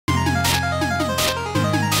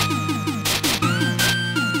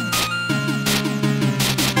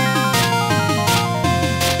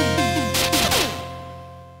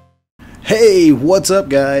Hey, what's up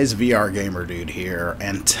guys? vrgamerdude here,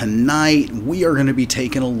 and tonight we are going to be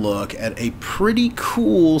taking a look at a pretty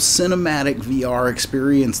cool cinematic VR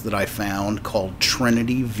experience that I found called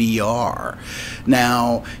Trinity VR.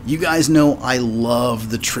 Now, you guys know I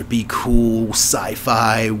love the trippy, cool,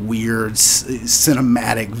 sci-fi, weird,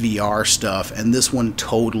 cinematic VR stuff, and this one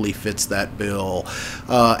totally fits that bill.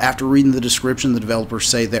 After reading the description, the developers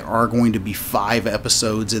say there are going to be 5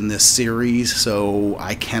 episodes in this series, so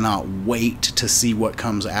I cannot wait to see what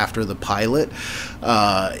comes after the pilot.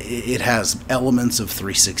 It has elements of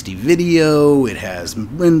 360 video, it has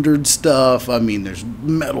rendered stuff, I mean there's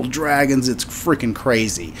metal dragons, it's freaking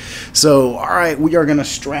crazy. So alright, we are going to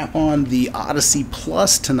strap on the Odyssey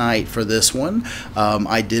Plus tonight for this one.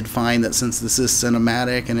 I did find that since this is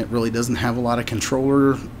cinematic and it really doesn't have a lot of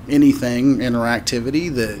controller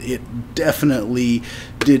interactivity, that it definitely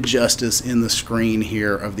did justice in the screen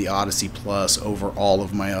here of the Odyssey Plus over all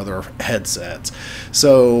of my other headsets.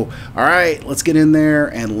 So alright, let's get in there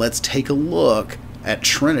and let's take a look at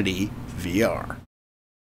Trinity VR.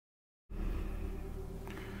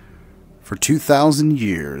 For 2,000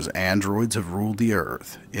 years, androids have ruled the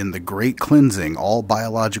Earth. In the Great Cleansing, all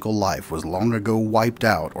biological life was long ago wiped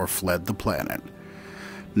out or fled the planet.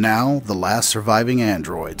 Now, the last surviving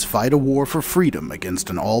androids fight a war for freedom against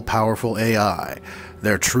an all-powerful AI,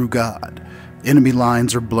 their true god. Enemy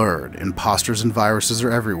lines are blurred, imposters and viruses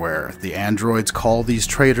are everywhere. The androids call these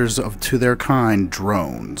traitors to their kind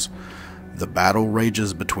drones. The battle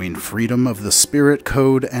rages between freedom of the spirit,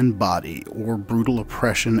 code, and body, or brutal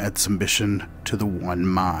oppression and submission to the one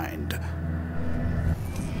mind.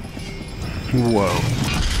 Whoa.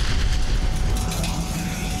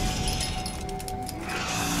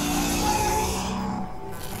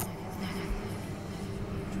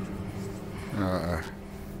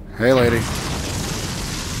 Hey, lady.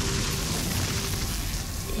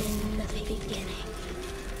 In the beginning,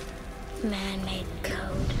 man made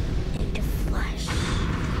code into flesh.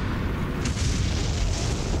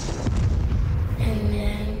 And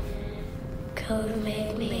then code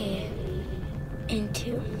made me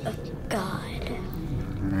into a god.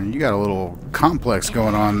 You got a little complex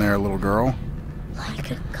going on there, little girl.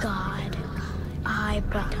 Like a god, I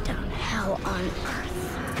brought down hell on earth.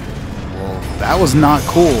 Well, that was not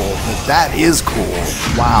cool, but that is cool.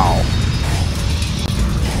 Wow.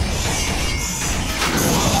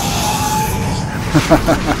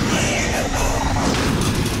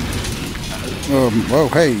 Whoa,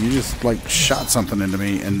 hey, you just, like, shot something into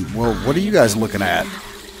me, and, well, what are you guys looking at?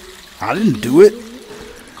 I didn't do it.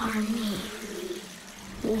 Are me.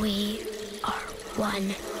 We are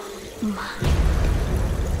one mind.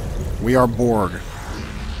 We are Borg.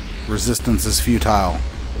 Resistance is futile.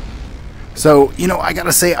 So, you know, I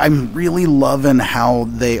gotta say, I'm really loving how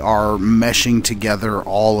they are meshing together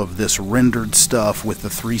all of this rendered stuff with the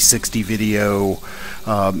 360 video,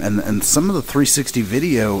 and some of the 360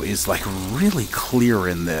 video is, like, really clear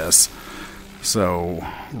in this. So,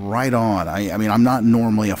 right on. I mean, I'm not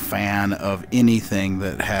normally a fan of anything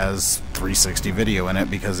that has 360 video in it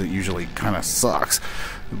because it usually kind of sucks,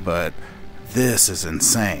 but this is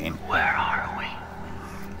insane. Where are we?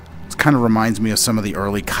 Kind of reminds me of some of the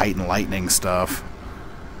early Kite and Lightning stuff,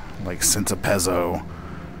 like Senza-Pezzo.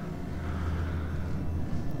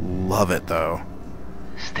 Love it, though.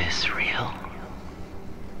 Is this real?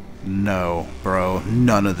 No, bro,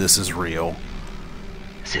 none of this is real.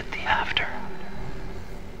 Is it the after?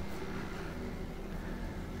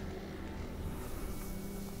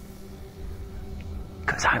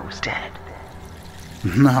 Because I was dead.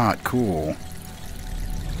 Not cool.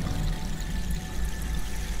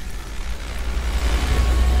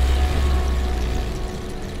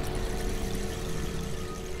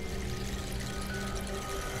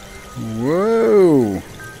 Whoa!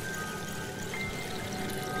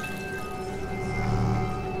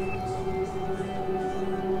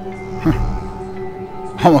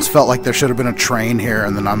 Almost felt like there should have been a train here,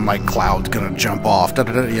 and then I'm like, Cloud's gonna jump off,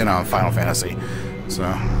 you know, Final Fantasy. So,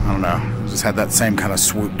 I don't know. Just had that same kind of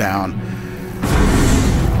swoop down.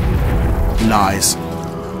 Nice.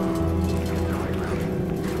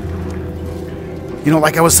 You know,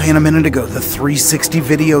 like I was saying a minute ago, the 360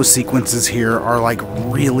 video sequences here are like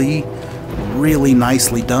really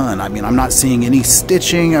nicely done. I mean, I'm not seeing any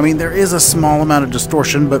stitching. I mean, there is a small amount of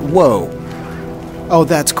distortion, but whoa. Oh,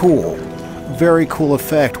 that's cool. Very cool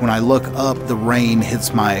effect. When I look up, the rain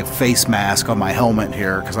hits my face mask on my helmet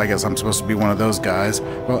here, because I guess I'm supposed to be one of those guys.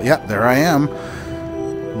 Well, yeah, there I am.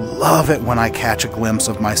 Love it when I catch a glimpse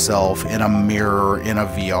of myself in a mirror in a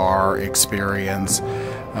VR experience.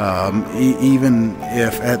 Even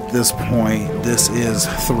if at this point this is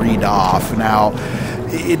 3DoF. Now,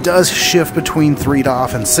 it does shift between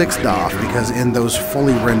 3DoF and 6DoF, because in those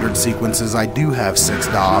fully rendered sequences I do have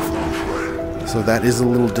 6DoF. So that is a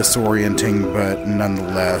little disorienting, but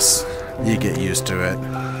nonetheless, you get used to it.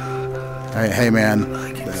 Hey man,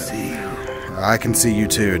 I can see you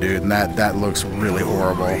too, dude, and that looks really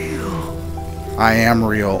horrible. I am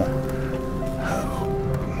real.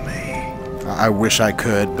 I wish I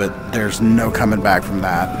could, but there's no coming back from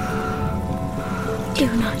that. Do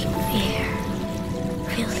not fear.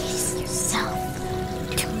 Release yourself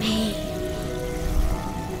to me.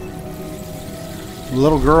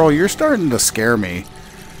 Little girl, you're starting to scare me.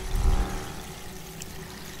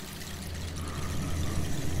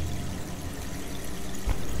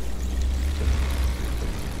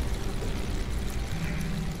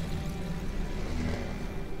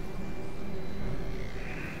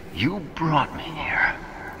 You brought me here.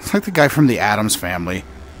 It's like the guy from the Addams Family.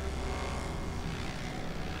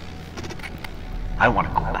 I want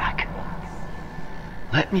to go back.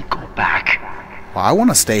 Let me go back. Well, I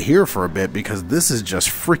want to stay here for a bit because this is just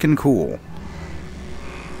freaking cool.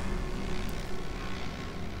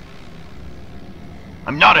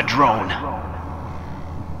 I'm not a drone.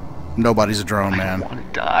 Nobody's a drone, man. I want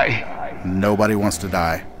to die. Nobody wants to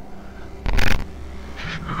die.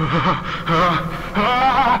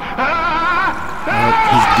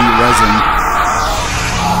 He's de-resin.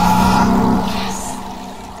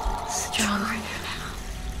 Stronger now.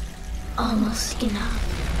 Almost enough.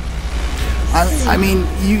 I mean,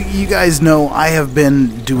 you guys know I have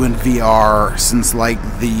been doing VR since like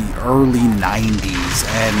the early 90s,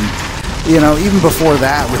 and you know, even before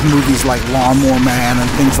that with movies like Lawnmower Man and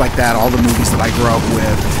things like that, all the movies that I grew up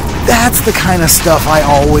with, that's the kind of stuff I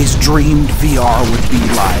always dreamed VR would be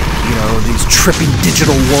like. You know, these trippy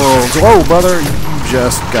digital worlds. Whoa, brother, you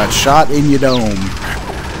just got shot in your dome.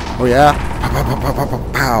 Oh yeah? Pow, pow, pow, pow,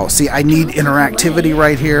 pow, pow. See, I need interactivity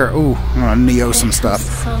right here. Ooh, I'm gonna neo some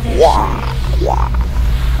stuff. Wah, wah.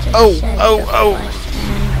 Oh, oh, oh.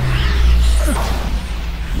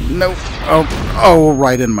 No. Oh,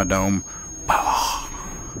 right in my dome.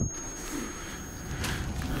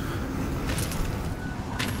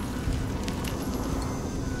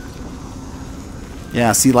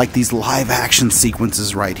 Yeah, see, like these live action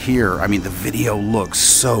sequences right here, I mean, the video looks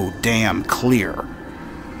so damn clear.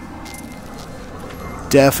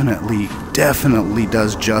 Definitely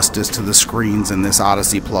does justice to the screens in this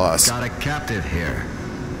Odyssey Plus. Got a captive here.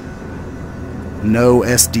 No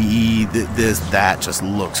SDE, that just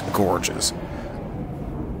looks gorgeous.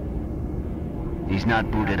 He's not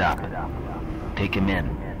booted up. Take him in.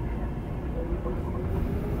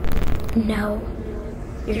 No,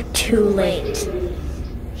 you're too late.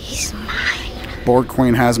 He's mine. Board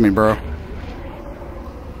Queen has me, bro.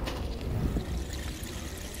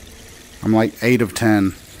 I'm like 8 of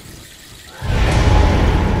 10.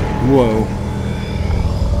 Whoa.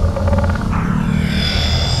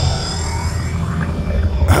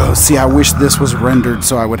 Oh, see, I wish this was rendered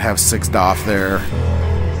so I would have 6DoF there.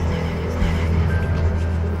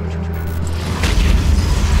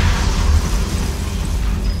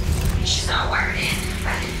 She's not worried.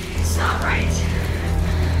 It's not right.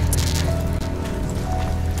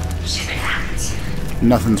 Shit happens.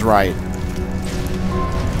 Nothing's right.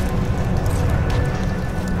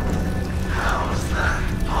 How is that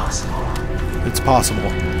possible? It's possible.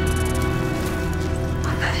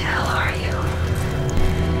 What the hell are you?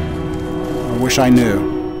 I wish I knew.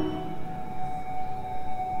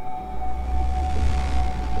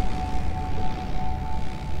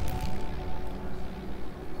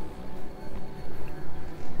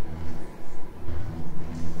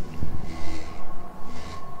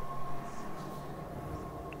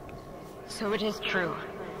 So it is true.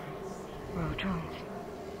 We're drones.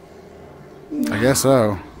 I guess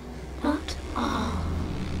so. Not all.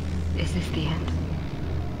 Is this the end?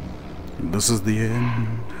 This is the end.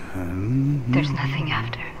 There's nothing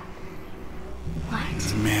after.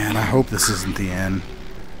 What? Man, I hope this isn't the end.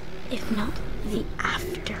 If not the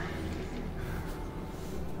after.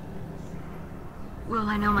 Will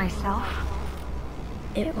I know myself?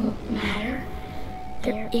 It won't matter.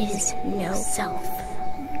 There is no self.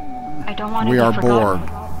 I don't want to We be are forgotten.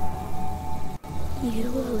 bored.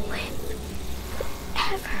 You will live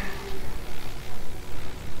forever.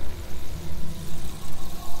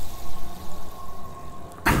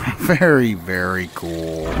 Very, very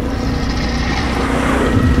cool.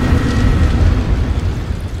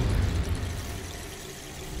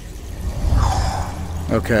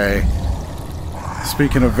 Okay.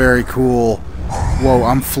 Speaking of very cool, whoa,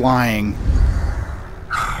 I'm flying.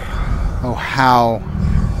 Oh, how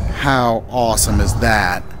How awesome is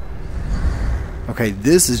that? Okay,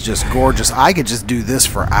 this is just gorgeous. I could just do this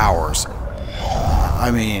for hours.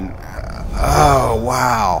 I mean, oh,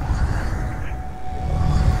 wow.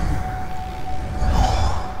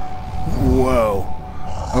 Whoa.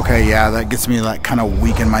 Okay, yeah, that gets me like kind of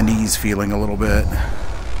weak in my knees feeling a little bit.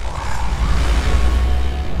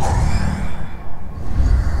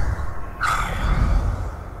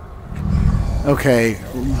 Okay,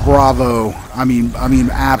 bravo. I mean,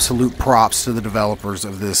 absolute props to the developers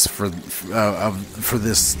of this for that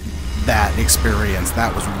experience.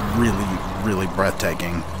 That was really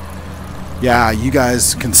breathtaking. Yeah, you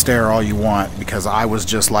guys can stare all you want because I was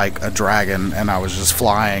just like a dragon and I was just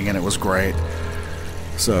flying and it was great.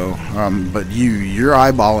 So, but you're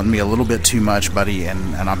eyeballing me a little bit too much, buddy,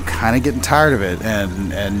 and I'm kind of getting tired of it.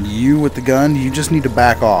 And you with the gun, you just need to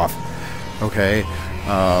back off. Okay.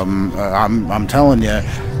 I'm telling you,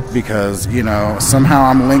 because, you know, somehow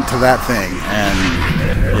I'm linked to that thing, and,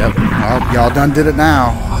 yep, well, y'all done did it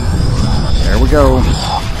now. There we go.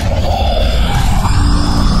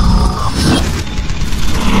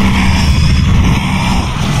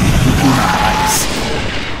 Nice.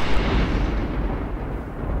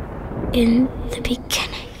 In the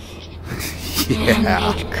beginning, man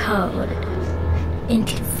made code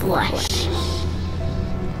into flesh,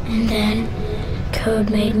 and then code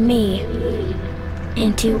made me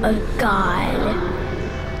into a god,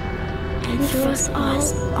 and threw us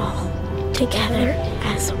all together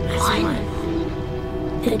as one.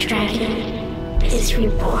 The dragon is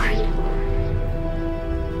reborn.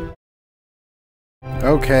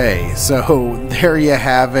 Okay, so there you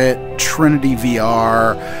have it, Trinity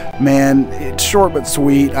VR. Man, it's short but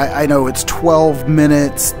sweet. I know it's 12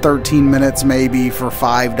 minutes, 13 minutes maybe for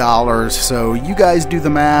 $5, so you guys do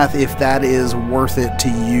the math if that is worth it to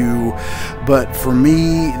you. But for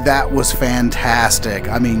me, that was fantastic.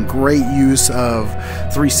 I mean, great use of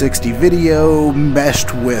 360 video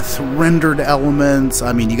meshed with rendered elements.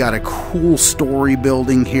 I mean, you got a cool story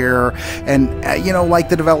building here, and you know, like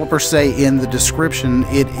the developers say in the description,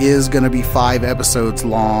 it is going to be 5 episodes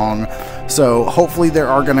long. So hopefully there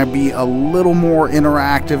are going to be a little more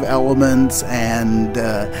interactive elements and,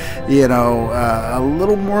 you know, a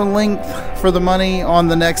little more length for the money on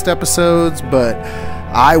the next episodes, but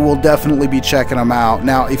I will definitely be checking them out.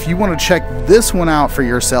 Now, if you want to check this one out for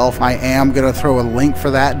yourself, I am going to throw a link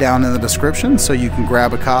for that down in the description so you can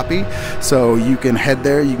grab a copy. So you can head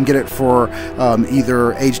there. You can get it for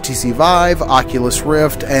either HTC Vive, Oculus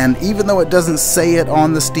Rift, and even though it doesn't say it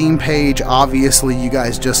on the Steam page, obviously you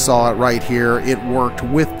guys just saw it right here. It worked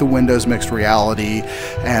with the Windows Mixed Reality.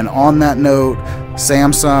 And on that note,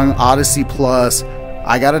 Samsung Odyssey Plus,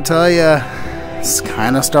 I got to tell you, it's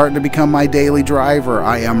kind of starting to become my daily driver.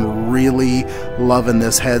 I am really loving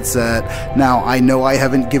this headset. Now, I know I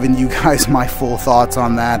haven't given you guys my full thoughts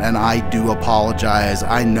on that, and I do apologize.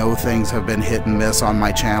 I know things have been hit and miss on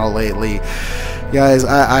my channel lately. Guys,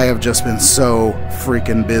 I have just been so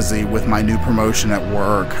freaking busy with my new promotion at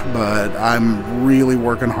work, but I'm really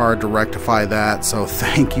working hard to rectify that, so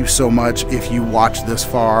thank you so much if you watched this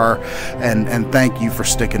far, and thank you for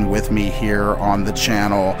sticking with me here on the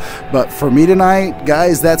channel. But for me tonight,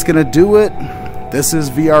 guys, that's gonna do it. This is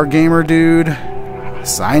VR Gamer Dude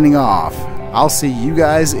signing off. I'll see you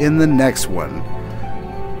guys in the next one.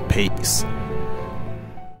 Peace.